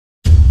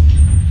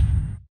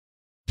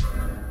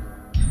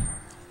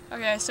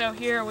Okay, so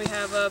here we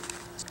have a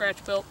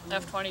scratch-built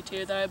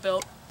F-22 that I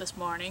built this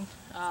morning.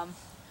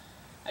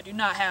 I do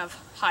not have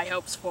high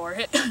hopes for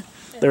it.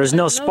 There's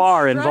no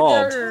spar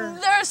involved.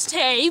 There's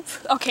tape,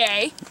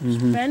 okay.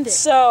 Bend it.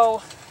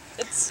 So,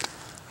 it's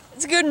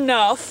good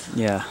enough.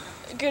 Yeah.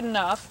 Good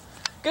enough.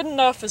 Good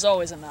enough is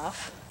always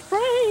enough.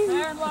 Frame!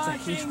 That's a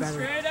huge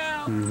battery. Straight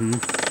out.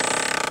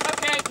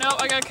 Okay, no,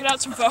 I gotta cut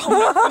out some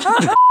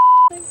foam.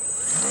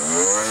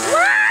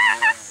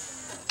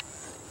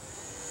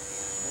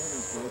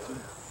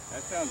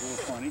 That sounds a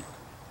little funny.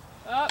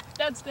 Oh,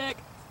 dead stick.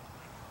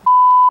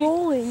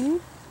 Rolling.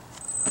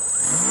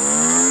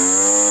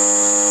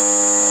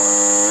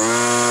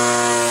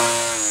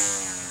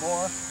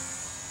 More.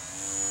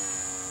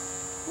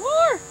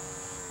 More!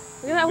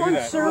 Look at that one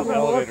servo.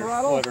 Elevator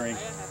fluttering.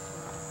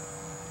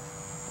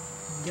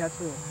 That's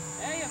it.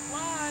 Hey, it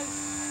flies.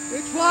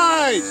 It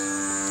flies!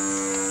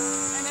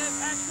 And it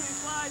actually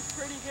flies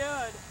pretty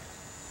good.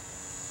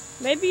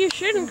 Maybe you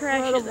shouldn't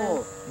crash it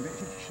then. Maybe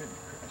you shouldn't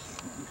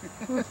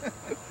crash it.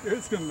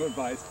 Here's some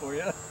advice for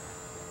you.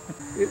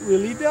 It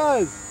really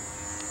does.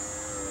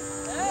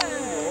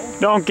 Hey,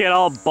 Don't get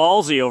all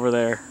ballsy over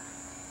there.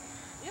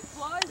 it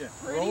flies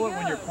pretty Roll it good.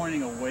 when you're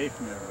pointing away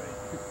from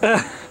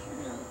everybody.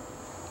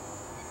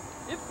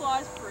 It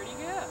flies pretty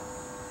good.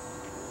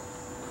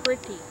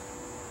 Pretty.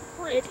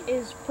 Pretty. It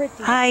is pretty.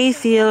 I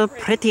feel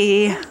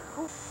pretty.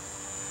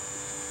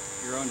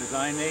 Your own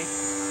design, Nate?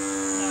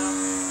 No.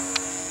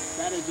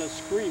 That is a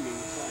screaming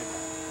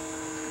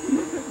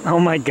sidewalk. Oh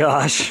my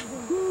gosh.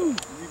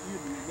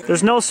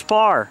 There's no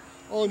spar.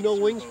 Oh, no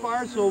wing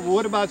spar? So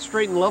what about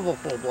straight and level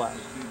full blast?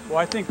 Well,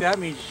 I think that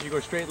means you go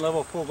straight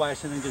level, full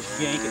blast, and then just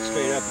yank it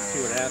straight up and see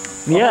what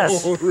happens.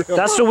 Yes. Oh, really?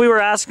 That's what we were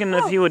asking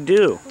if you would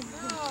do.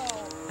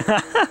 No,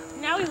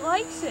 Now he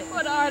likes it.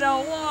 but I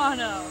don't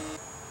wanna.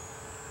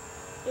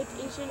 It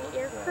is an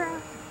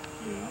aircraft.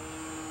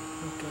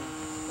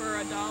 For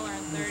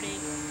 $1.30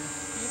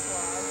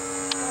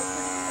 fuselage.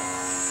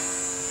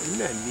 Isn't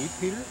that neat,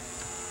 Peter?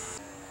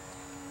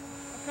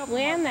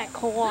 Land that This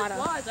colada.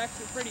 flies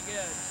actually pretty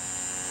good.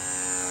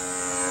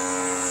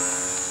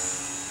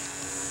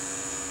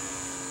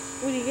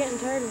 What, are you getting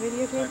tired of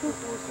videotaping?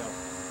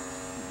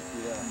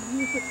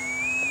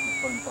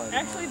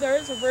 Actually, there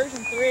is a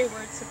version 3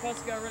 where it's supposed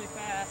to go really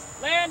fast.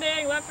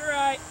 Landing, left or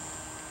right.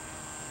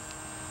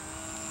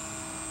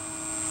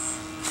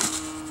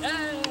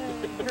 Hey!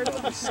 Heard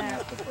it was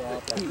snap.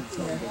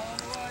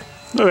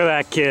 Look at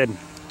that kid.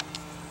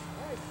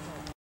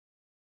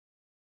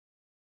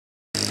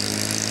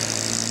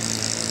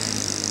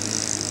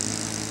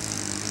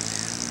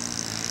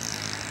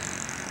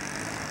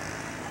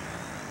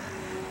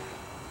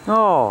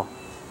 Oh.